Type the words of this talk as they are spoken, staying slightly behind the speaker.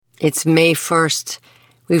It's May 1st.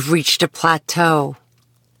 We've reached a plateau.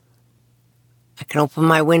 I can open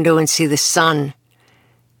my window and see the sun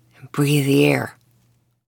and breathe the air.